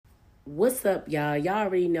What's up, y'all? Y'all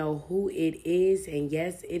already know who it is. And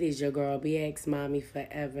yes, it is your girl, BX Mommy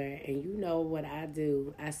Forever. And you know what I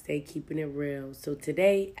do. I stay keeping it real. So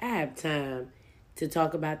today, I have time to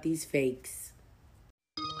talk about these fakes.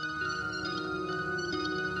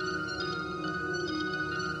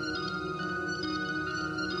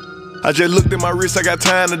 I just looked at my wrist, I got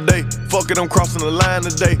time today. Fuck it, I'm crossing the line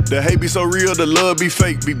today. The hate be so real, the love be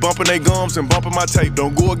fake. Be bumping they gums and bumping my tape.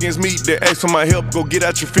 Don't go against me, they ask for my help. Go get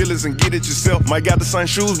out your feelings and get it yourself. Might got the same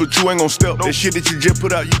shoes, but you ain't gon' step. That shit that you just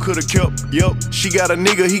put out, you could've kept. Yup, she got a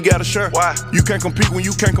nigga, he got a shirt. Why? You can't compete when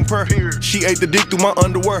you can't compare. She ate the dick through my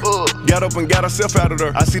underwear. Got up and got herself out of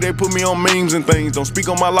there. I see they put me on memes and things. Don't speak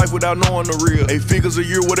on my life without knowing the real. 8 figures a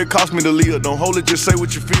year, what it cost me to live. Don't hold it, just say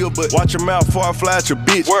what you feel. But watch your mouth before I fly at your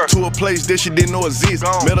bitch. To a place that she didn't know exist.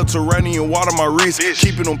 Mediterranean water my wrist.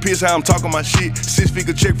 Keeping on piss how I'm talking my shit.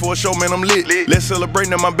 6-figure check for a show, man, I'm lit. Let's celebrate,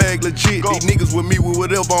 now my bag legit. These niggas with me with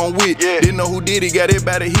whatever I'm with. Didn't know who did it, got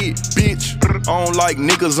everybody hit. Bitch, I don't like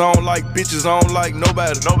niggas, I don't like bitches, I don't like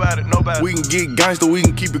nobody. We can get gangster, we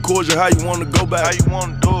can keep it cordial. How you wanna go back? How you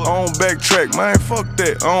wanna do it? I don't backtrack, man, fuck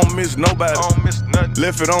that. I don't miss nobody. I don't miss nothing.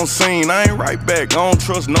 Left it on scene, I ain't right back. I don't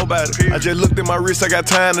trust nobody. I just looked at my wrist, I got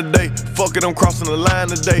time today. Fuck it, I'm crossing the line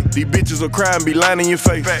today. These bitches will cry and be lying in your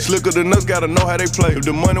face. Slicker than us, gotta know how they play. If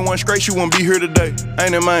the money wasn't straight, you wouldn't be here today.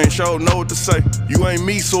 Ain't that man, sure know what to say. You ain't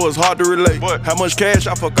me, so it's hard to relate. How much cash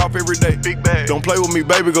I fuck off every day? Big bag. Don't play with me,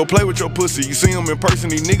 baby, go play with your pussy. You see them in person,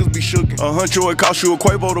 these niggas be shookin'. $100, it cost you a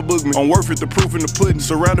Quavo to book me. I'm worth it, the proof in the pudding,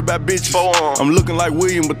 surrounded by bitches. I'm looking like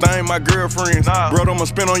William, but they ain't my girlfriends. Bro, I'ma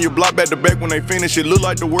spin on your block back to back when they finish. It look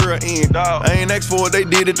like the world end. I ain't asked for it, they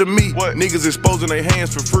did it to me. Niggas exposing their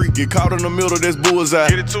hands for free. Get caught in the middle, that's bullseye.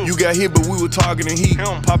 You got hit, but we were targeting heat.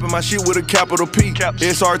 Popping my shit with a capital P.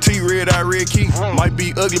 SRT, red eye, red key. Might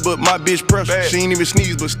be ugly, but my bitch precious. She ain't even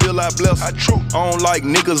sneeze, but still I bless her. I don't like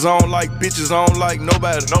niggas, I don't like bitches, I don't like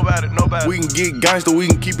nobody. We can get gangster, we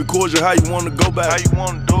can keep it cordial. How you wanna go back? How you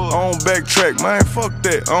wanna do it? I don't backtrack, man, fuck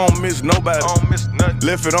that. I don't miss nobody. I don't miss nothing.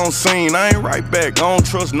 Left it on scene, I ain't right back. I don't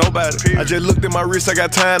trust nobody. I just looked at my wrist, I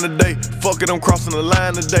got time today. Fuck it, I'm crossing the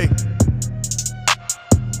line today.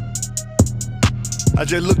 I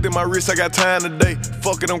just looked at my wrist, I got time today.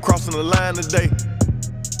 Fuck it, I'm crossing the line today.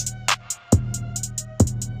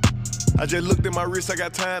 I just looked at my wrist, I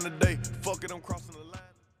got time today. Fuck it, I'm crossing the line.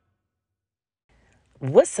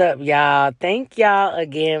 What's up, y'all? Thank y'all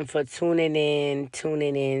again for tuning in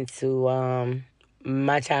to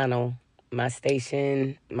my channel, my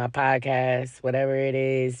station, my podcast, whatever it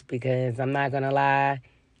is, because I'm not gonna lie,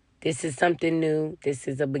 this is something new. This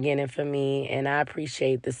is a beginning for me, and I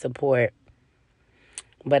appreciate the support.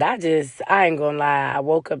 But I ain't gonna lie, I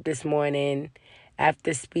woke up this morning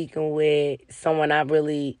after speaking with someone I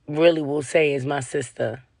really, really will say is my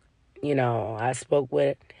sister. You know, I spoke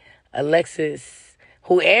with Alexis,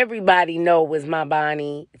 who everybody know was my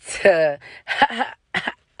Bonnie, to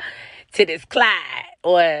this Clyde,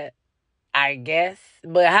 or I guess.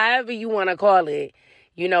 But however you want to call it,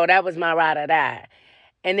 you know, that was my ride or die.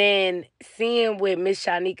 And then seeing what Miss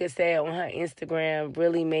Shanika said on her Instagram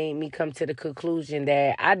really made me come to the conclusion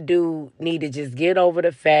that I do need to just get over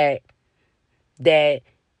the fact that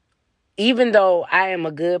even though I am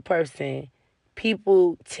a good person,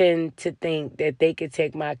 people tend to think that they could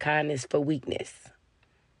take my kindness for weakness.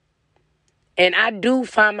 And I do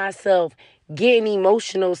find myself getting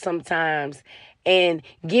emotional sometimes and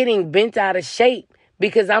getting bent out of shape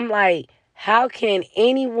because I'm like, how can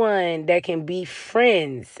anyone that can be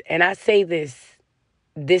friends, and I say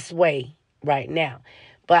this way right now,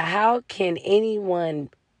 but how can anyone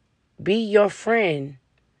be your friend,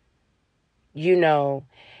 you know,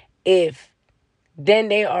 if then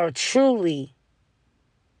they are truly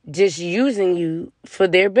just using you for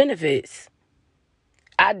their benefits?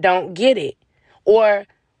 I don't get it. Or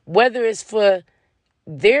whether it's for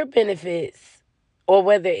their benefits or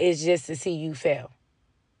whether it's just to see you fail.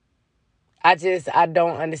 I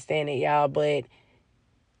don't understand it, y'all. But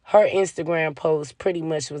her Instagram post pretty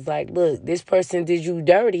much was like, look, this person did you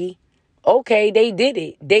dirty. Okay, they did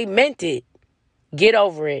it. They meant it. Get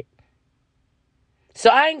over it. So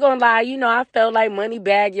I ain't gonna lie, you know, I felt like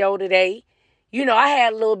Moneybagg Yo today. You know, I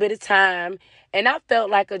had a little bit of time and I felt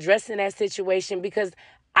like addressing that situation because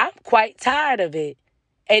I'm quite tired of it.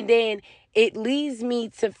 And then it leads me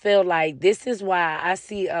to feel like this is why I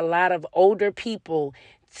see a lot of older people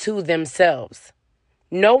to themselves.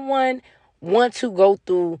 No one wants to go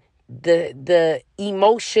through the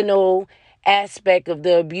emotional aspect of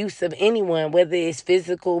the abuse of anyone, whether it's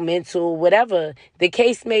physical, mental, whatever the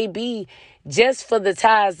case may be, just for the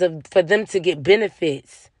ties of for them to get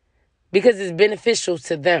benefits because it's beneficial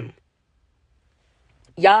to them.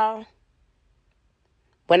 Y'all,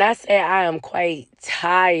 When I say I am quite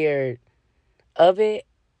tired of it,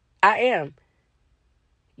 I am.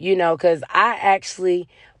 You know, because I actually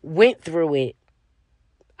went through it.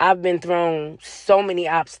 I've been thrown so many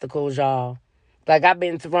obstacles, y'all. Like, I've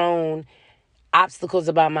been thrown obstacles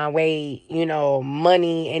about my way, you know,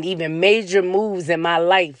 money, and even major moves in my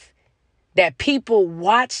life that people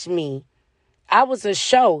watched me. I was a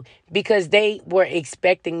show because they were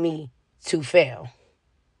expecting me to fail.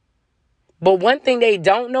 But one thing they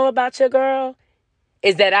don't know about your girl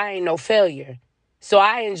is that I ain't no failure. So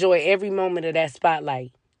I enjoy every moment of that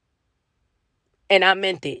spotlight. And I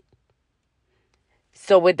meant it.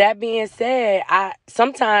 So with that being said,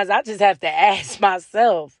 sometimes I just have to ask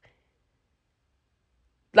myself,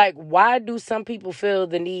 like, why do some people feel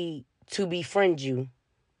the need to befriend you?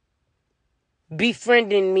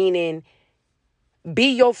 Befriending meaning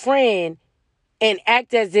be your friend and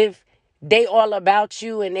act as if they all about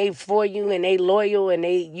you and they for you and they loyal and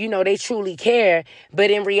they, you know, they truly care.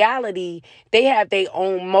 But in reality, they have their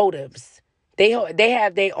own motives. They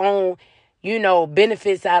have their own, you know,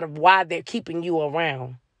 benefits out of why they're keeping you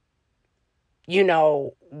around. You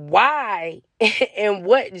know, why and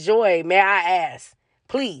what joy, may I ask?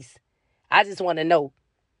 Please, I just want to know,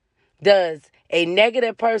 does a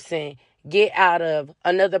negative person get out of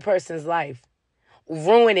another person's life,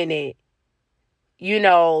 ruining it, you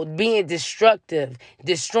know, being destructive,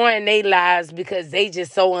 destroying their lives because they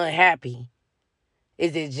just so unhappy?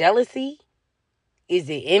 Is it jealousy? Is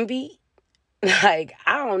it envy? Like,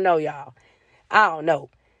 I don't know, y'all. I don't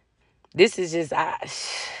know. This is just,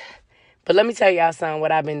 but let me tell y'all something,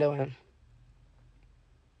 what I've been doing.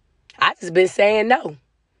 I just been saying no.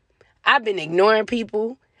 I've been ignoring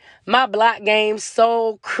people. My block game's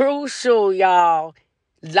so crucial, y'all.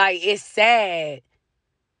 Like, it's sad.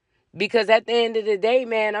 Because at the end of the day,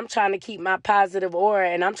 man, I'm trying to keep my positive aura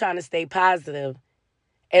and I'm trying to stay positive.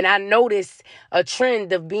 And I noticed a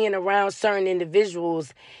trend of being around certain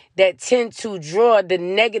individuals that tend to draw the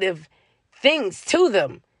negative things to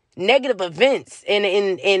them, negative events.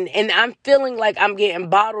 And I'm feeling like I'm getting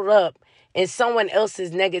bottled up in someone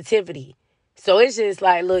else's negativity. So it's just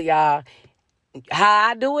like, look, y'all,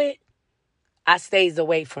 how I do it, I stays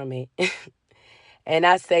away from it. And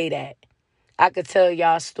I say that. I could tell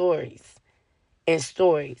y'all stories and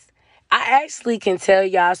stories. I actually can tell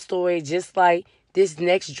y'all story just like this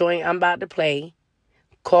next joint I'm about to play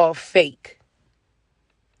called Fake.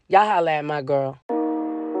 Y'all holla at my girl.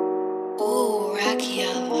 Ooh, Rocky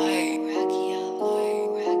alert. Rocky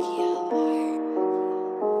alert. Rocky alert.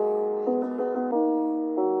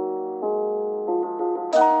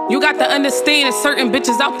 You got to understand that certain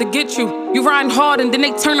bitches out to get you. You riding hard and then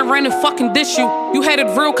they turn around and fucking dish you. You had it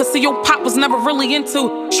real cause see your pop was never really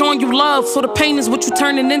into showing you love, so the pain is what you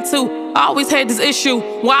turning into. I always had this issue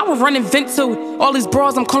where I would run and vent to all these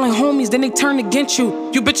bras I'm calling homies, then they turn against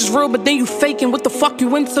you. You bitches real but then you faking, what the fuck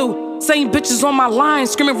you into? Same bitches on my line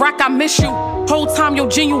screaming rock I miss you. Whole time your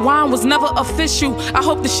genuine was never official. I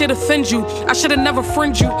hope this shit offends you. I should've never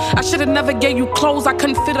friend you. I should've never gave you clothes I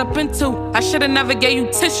couldn't fit up into. I should've never gave you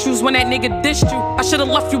tissues when that nigga dissed you. I should've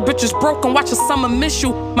left you bitches broke and watch your summer miss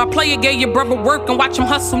you. My player gave your brother work and watch him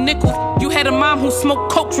hustle nickels. You had a mom who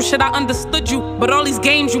smoked coke, for shit I understood you. But all these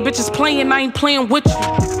games you bitches playing, I ain't playing with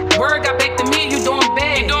you. Word got back to me, you doing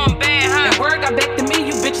bad. You doing bad, huh? And word got back to me,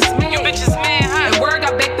 you bitches mad. You bitches mad, huh? And word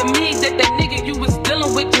got back to me that nigga you was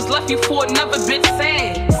dealing with just left you for another bitch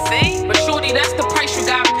sad. See? But shorty, that's the price you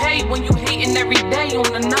got paid when you hating every day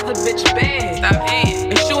on another bitch bad. Stop hating.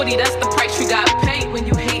 And shorty, that's the price you got paid when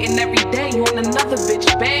you hating every day on another bitch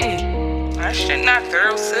bad. That shit not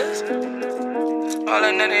thorough, sis. All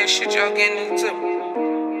that nutty shit y'all getting into.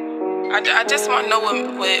 I just wanna know what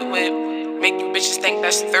make you bitches think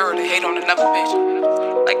that's thorough to hate on another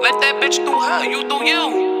bitch. Like, let that bitch do her, you do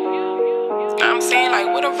you. Know what I'm saying? Like,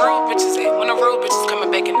 where the real bitches at? When the real bitches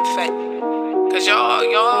coming back in effect? Cause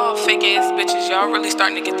y'all fake ass bitches, y'all really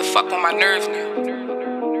starting to get the fuck on my nerves now.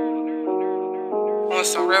 On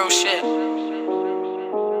some real shit.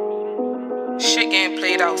 Shit getting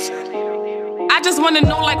played out, son. I just wanna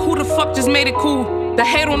know, like, who the fuck just made it cool? The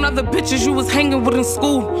hate on other bitches you was hanging with in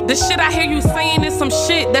school. The shit I hear you saying is some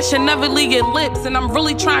shit that should never leave your lips. And I'm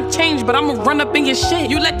really trying to change, but I'ma run up in your shit.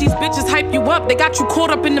 You let these bitches hype you up, they got you caught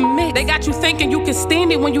up in the mix. They got you thinking you can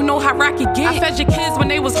stand it when you know how rocky get. I fed your kids when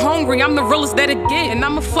they was hungry, I'm the realest that it get. And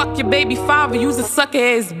I'ma fuck your baby father, you's a sucker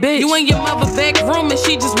ass bitch. You in your mother back room and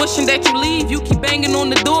she just wishing that you leave. You keep banging on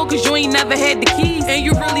the door cause you ain't never had the keys. And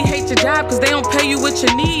you really hate your job cause they don't pay you what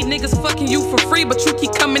you need. Niggas fucking you for free but you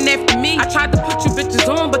keep coming after me. I tried to put you bitches switches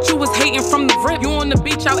on, but you was hating from the rip. You on the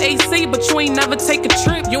beach out AC, but you ain't never take a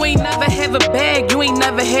trip. You ain't never have a bag, you ain't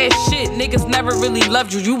never had shit. Niggas never really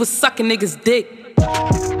loved you, you was sucking niggas' dick.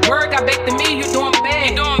 Word got back to me, you doing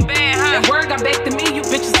bad. You doing bad, huh? And word got back to me, you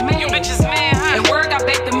bitches mad. You bitches mad, huh? And word got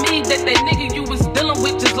back to me that nigga you was dealing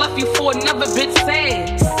with just left you for another bitch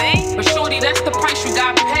sad. See? But shorty, that's the price you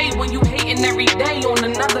got paid when you hating every day on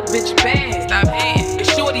another bitch bad. Stop hating. But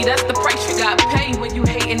shorty, that's the price you got paid when you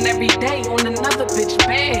hating every day on another bitch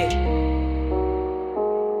bad.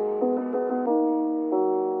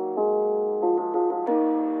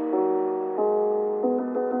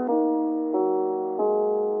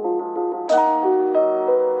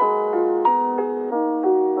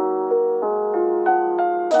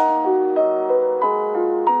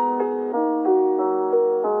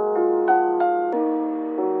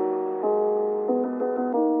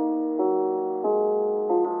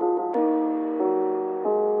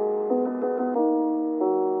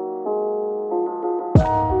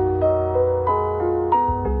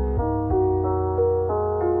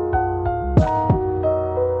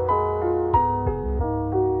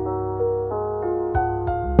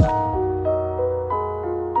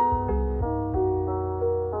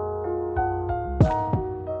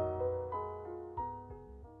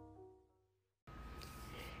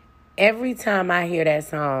 Every time I hear that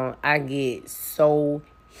song, I get so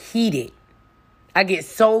heated.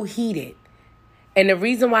 And the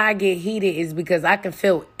reason why I get heated is because I can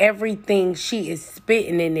feel everything she is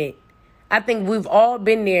spitting in it. I think we've all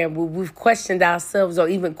been there where we've questioned ourselves or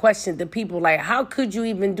even questioned the people. Like, how could you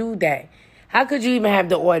even do that? How could you even have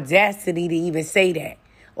the audacity to even say that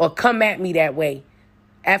or come at me that way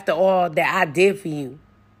after all that I did for you?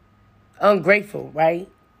 Ungrateful, right?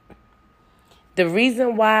 The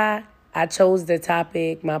reason why I chose the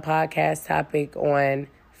topic, my podcast topic on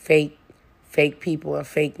fake people and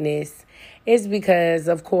fakeness is because,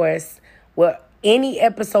 of course, well, any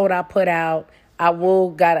episode I put out, I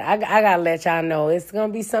gotta let y'all know it's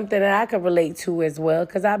gonna be something that I can relate to as well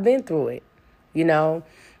because I've been through it, you know.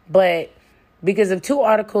 But because of two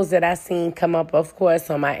articles that I seen come up, of course,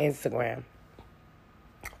 on my Instagram.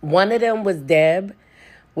 One of them was Deb,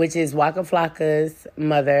 which is Waka Flocka's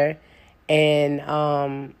mother. And,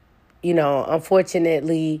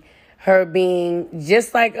 unfortunately, her being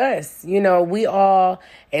just like us, we all,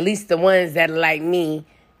 at least the ones that are like me,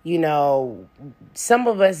 some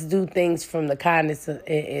of us do things from the kindness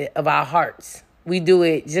of our hearts. We do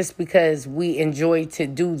it just because we enjoy to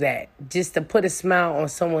do that, just to put a smile on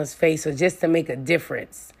someone's face or just to make a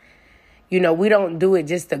difference. We don't do it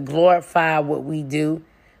just to glorify what we do.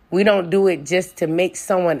 We don't do it just to make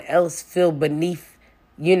someone else feel beneath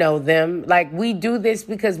them. Like, we do this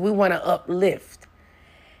because we want to uplift.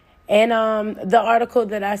 And the article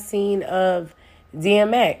that I seen of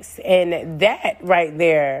DMX, and that right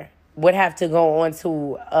there would have to go on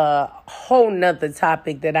to a whole nother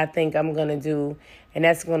topic that I think I'm going to do, and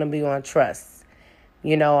that's going to be on trust.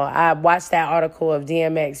 I watched that article of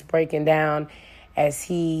DMX breaking down as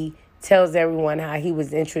he tells everyone how he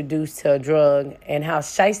was introduced to a drug and how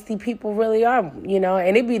shiesty people really are,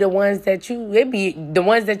 and it be the ones that you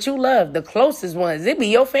love, the closest ones. It be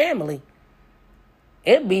your family.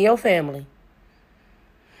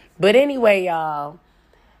 But anyway, y'all,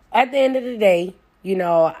 at the end of the day,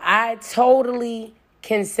 I totally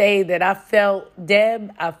can say that I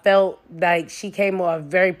felt like she came off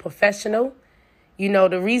very professional.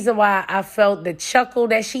 The reason why I felt the chuckle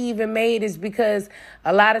that she even made is because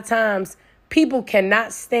a lot of times people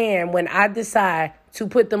cannot stand when I decide to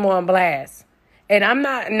put them on blast. And I'm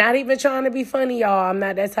not even trying to be funny, y'all. I'm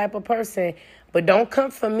not that type of person. But don't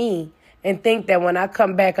come for me and think that when I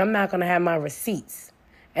come back, I'm not going to have my receipts.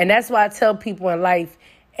 And that's why I tell people in life,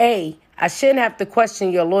 I shouldn't have to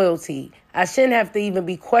question your loyalty. I shouldn't have to even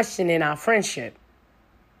be questioning our friendship.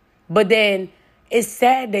 But then it's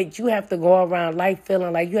sad that you have to go around life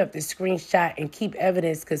feeling like you have to screenshot and keep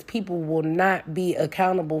evidence because people will not be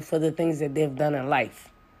accountable for the things that they've done in life.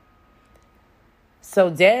 So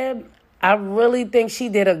Deb, I really think she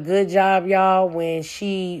did a good job, y'all, when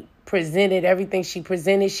she presented everything she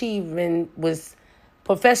presented. She even was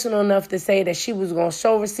professional enough to say that she was going to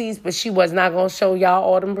show receipts, but she was not going to show y'all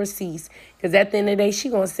all them receipts because at the end of the day, she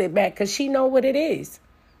going to sit back because she know what it is.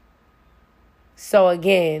 So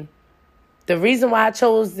again, the reason why I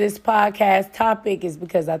chose this podcast topic is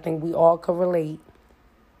because I think we all can relate.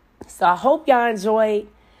 So I hope y'all enjoyed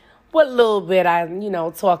what little bit I,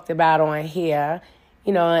 talked about on here.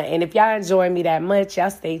 And if y'all enjoy me that much, y'all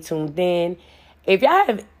stay tuned in. If y'all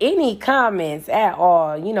have any comments at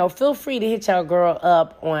all, feel free to hit your girl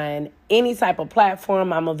up on any type of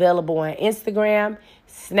platform. I'm available on Instagram,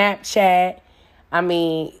 Snapchat, I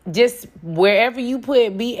mean, just wherever you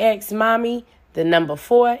put BX Mommy, the number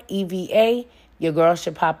 4, EVA, your girl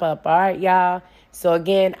should pop up. All right, y'all? So,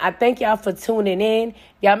 again, I thank y'all for tuning in.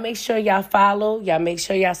 Y'all make sure y'all follow. Y'all make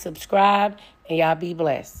sure y'all subscribe. And y'all be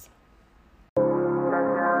blessed.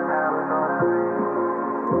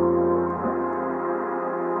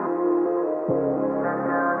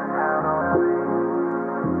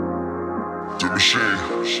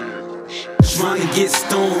 Trying to get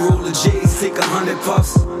stone, roll the J's, take 100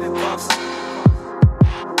 puffs.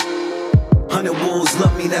 100 wolves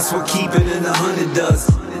love me, that's what keep it in 100 does.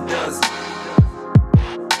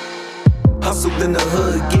 Hustled in the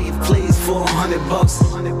hood, gave plays for $100.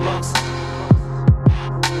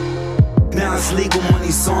 Now it's legal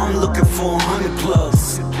money, so I'm looking for 100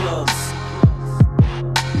 plugs.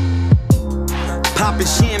 Popping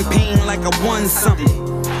champagne like I won something.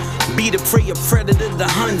 Be the prey, a predator to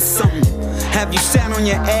hunt something. Have you sat on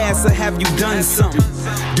your ass or have you done something?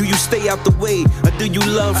 Do you stay out the way or do you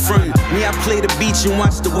love frontin'? Me, I play the beach and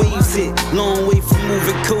watch the waves hit. Long way from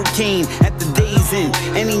moving cocaine at the day's end.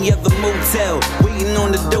 Any other motel, waiting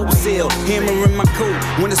on the dope sale. Hammer in my coat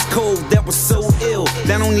when it's cold, that was so ill.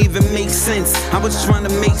 That don't even make sense. I was trying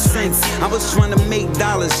to make sense. I was trying to make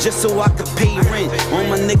dollars just so I could pay rent. All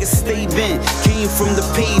my niggas stay bent, came from the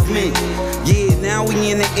pavement. Yeah, now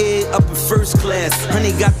we in the air up in first class.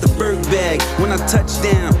 Honey got the Berg bag. When I touch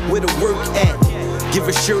down, where the work at? Give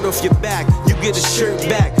a shirt off your back, you get a shirt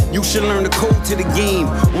back. You should learn the code to the game.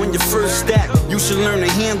 On your first stack, you should learn to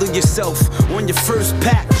handle yourself. On your first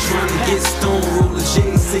pack, trying to get stone, roll the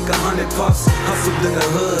J's, take 100 puffs. Hustled in the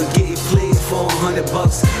hood, gave plays for $100.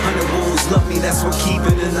 100 wolves love me, that's what keep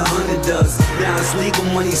it in 100 does. Now it's legal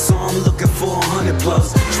money, so I'm looking for 100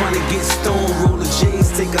 plus. Trying to get stone, roll the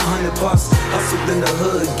J's, take 100 puffs. Hustled in the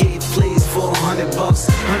hood, gave plays for $100.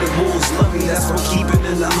 100 wolves love me, that's what keep it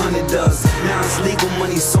in 100 does. Now it's legal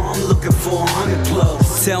money, so I'm looking for 100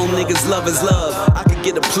 plugs. Tell niggas love is love, I could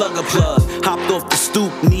get a plug. Hopped off the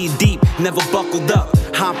stoop, knee deep, never buckled up.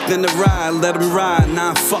 Hopped in the ride, let him ride,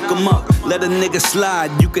 now I fuck him up. Let a nigga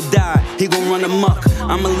slide, you could die, he gon' run amok.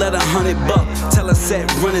 I'ma let $100, tell her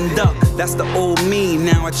set, run and duck. That's the old me,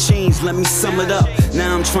 now I changed, let me sum it up.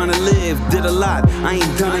 Now I'm trying to live, did a lot, I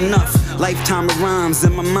ain't done enough. Lifetime of rhymes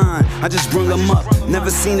in my mind, I just brung them up.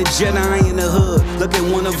 Never seen a Jedi in the hood, look at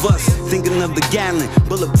one of us. Thinking of the gallon,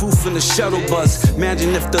 bulletproof in the shuttle bus.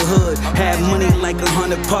 Imagine if the hood had money like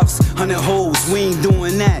 100 puffs, 100 hoes. We ain't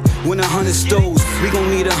doing that when 100 stoves. We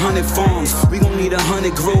gon' need 100 farms, we gon' need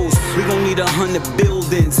 100 grows. We gon' need 100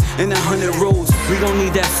 buildings and 100 roads. We gon'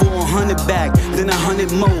 need that for 100 back, then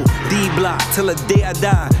 100 more. D-block till the day I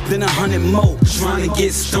die, then 100 more. Trying to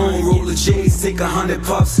get stone, roll the J's, take 100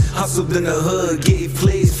 puffs. Hustled in the hood, gave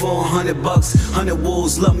plays for $100. 100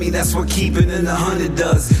 wolves love me, that's what keep it in 100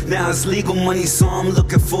 does. Now it's legal money, so I'm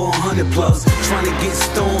looking for 100 plus. Trying to get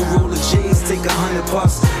stone, roll the J's, take 100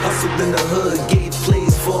 puffs. Hustled in the hood, gave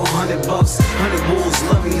plays for $100. 100 wolves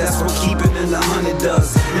love me, that's what keep it in 100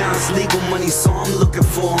 does. Now it's legal money, so I'm looking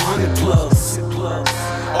for 100 plus.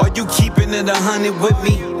 Are you keeping it 100 with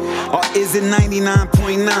me? Or is it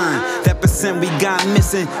 99.9? That percent we got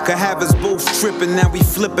missing could have us both tripping. Now we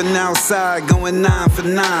flipping outside, going 9 for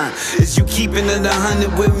 9. Is you keeping it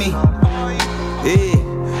 100 with me?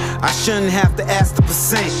 Yeah, I shouldn't have to ask the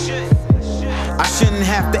percent. I shouldn't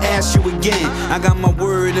have to ask you again. I got my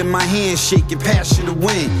word in my hand, shaking, passion to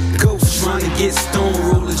win. Ghost trying to get stone,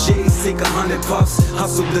 roll the J's, take 100 puffs.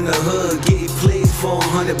 Hustled in the hood, gave plays for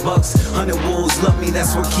 $100. 100 wolves love me,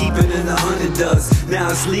 that's what keep it in 100 does. Now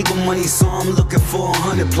it's legal money, so I'm looking for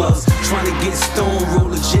 100 plus. Trying to get stone, roll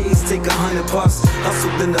the J's, take 100 puffs.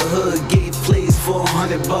 Hustled in the hood, gave plays for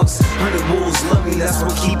 $100. 100 wolves love me, that's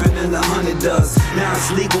what keep it in 100 does. Now it's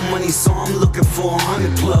legal money, so I'm looking for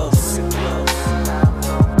 100 plus.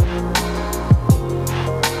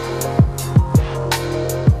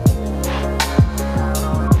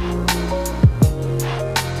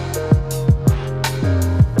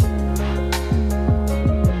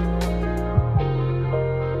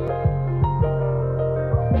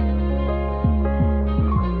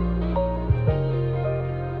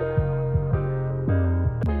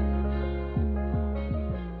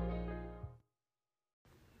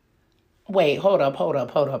 Wait, hold up.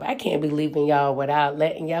 I can't be leaving y'all without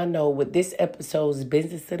letting y'all know what this episode's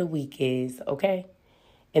business of the week is, okay?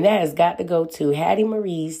 And that has got to go to Hattie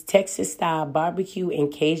Marie's Texas-style barbecue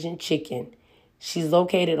and Cajun chicken. She's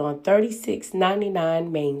located on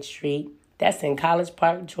 3699 Main Street. That's in College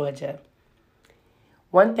Park, Georgia.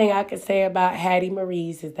 One thing I could say about Hattie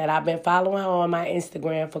Marie's is that I've been following her on my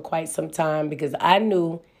Instagram for quite some time because I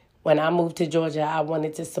knew when I moved to Georgia I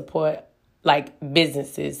wanted to support, like,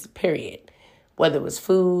 businesses, period. whether it was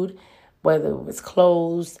food, whether it was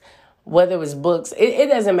clothes, whether it was books. It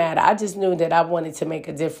doesn't matter. I just knew that I wanted to make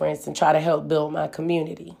a difference and try to help build my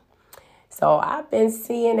community. So I've been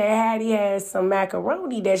seeing that Hattie has some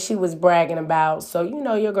macaroni that she was bragging about. So,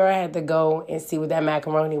 your girl had to go and see what that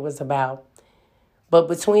macaroni was about. But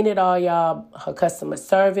between it all, y'all, her customer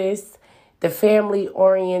service, the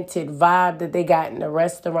family-oriented vibe that they got in the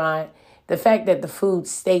restaurant, the fact that the food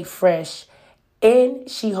stay fresh, and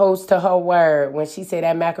she holds to her word when she said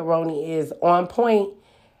that macaroni is on point,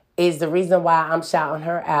 is the reason why I'm shouting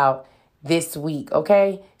her out this week,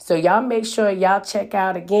 okay? So y'all make sure y'all check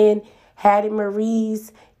out, again, Hattie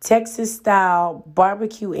Marie's Texas-style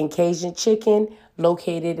barbecue and Cajun chicken,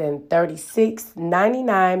 located in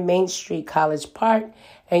 3699 Main Street, College Park.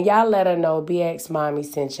 And y'all let her know BX Mommy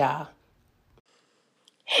sent y'all.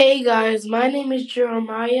 Hey guys, my name is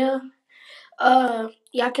Jeremiah.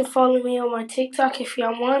 Y'all can follow me on my TikTok if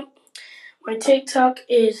y'all want. My TikTok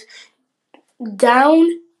is down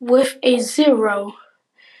with a 0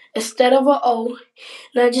 instead of a O.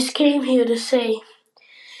 And I just came here to say,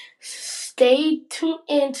 stay tuned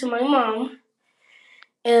in to my mom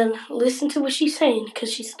and listen to what she's saying,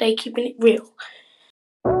 because she stay keeping it real.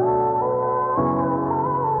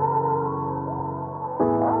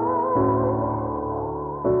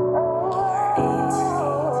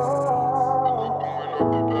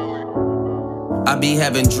 I be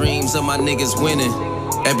having dreams of my niggas winning,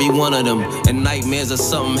 every one of them, and nightmares of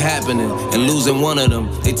something happening and losing one of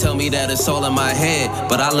them. They tell me that it's all in my head,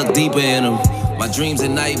 but I look deeper in them. My dreams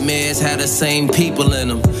and nightmares have the same people in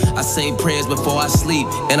them. I say prayers before I sleep,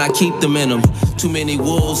 and I keep them in them. Too many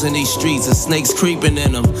wolves in these streets and snakes creeping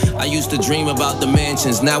in them. I used to dream about the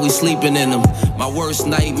mansions, now we sleeping in them. My worst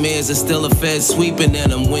nightmares are still a Fed sweeping in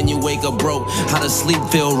them. When you wake up broke, how does sleep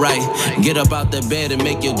feel right? Get up out the bed and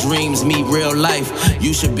make your dreams meet real life.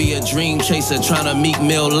 You should be a dream chaser trying to meet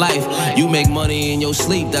real life. You make money in your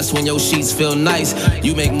sleep, that's when your sheets feel nice.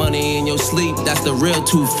 You make money in your sleep, that's the real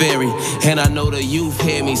tooth fairy. And I know the youth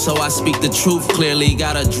hear me, so I speak the truth clearly.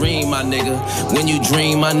 Got a dream, my nigga. When you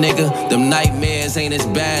dream, my nigga, them nightmares ain't as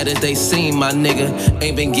bad as they seem, my nigga.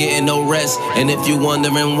 Ain't been getting no rest, and if you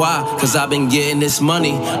wondering why, cause I've been getting this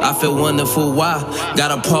money, I feel wonderful why.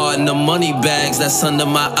 Got a part in the money bags that's under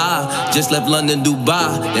my eye. Just left London,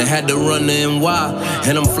 Dubai, then had to run to NY,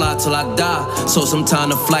 and I'm fly till I die, so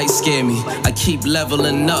sometimes the flight scare me. I keep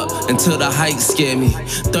leveling up until the heights scare me.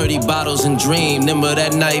 30 bottles and dream, remember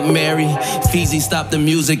that night, Mary? Feezy stopped the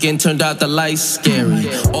music and turned out the lights, scary.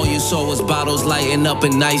 All you saw was bottles lighting up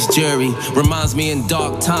in nice jewelry. Reminds me in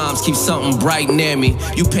dark times, keep something bright near me.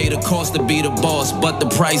 You pay the cost to be the boss, but the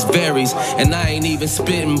price varies. And I ain't even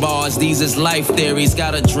spitting bars, these is life theories.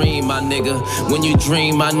 Got a dream, my nigga. When you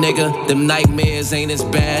dream, my nigga, them nightmares ain't as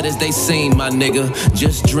bad as they seem, my nigga.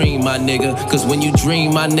 Just dream, my nigga. Cause when you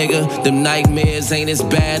dream, my nigga, them nightmares ain't as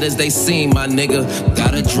bad as they seem, my nigga.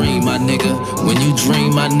 Got a dream, my nigga. When you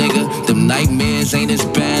dream, my nigga, them nightmares ain't as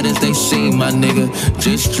bad as they seem, my nigga.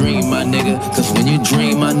 Just dream, my nigga. Cause when you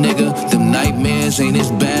dream, my nigga, them nightmares ain't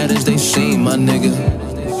as bad as they seem, my nigga.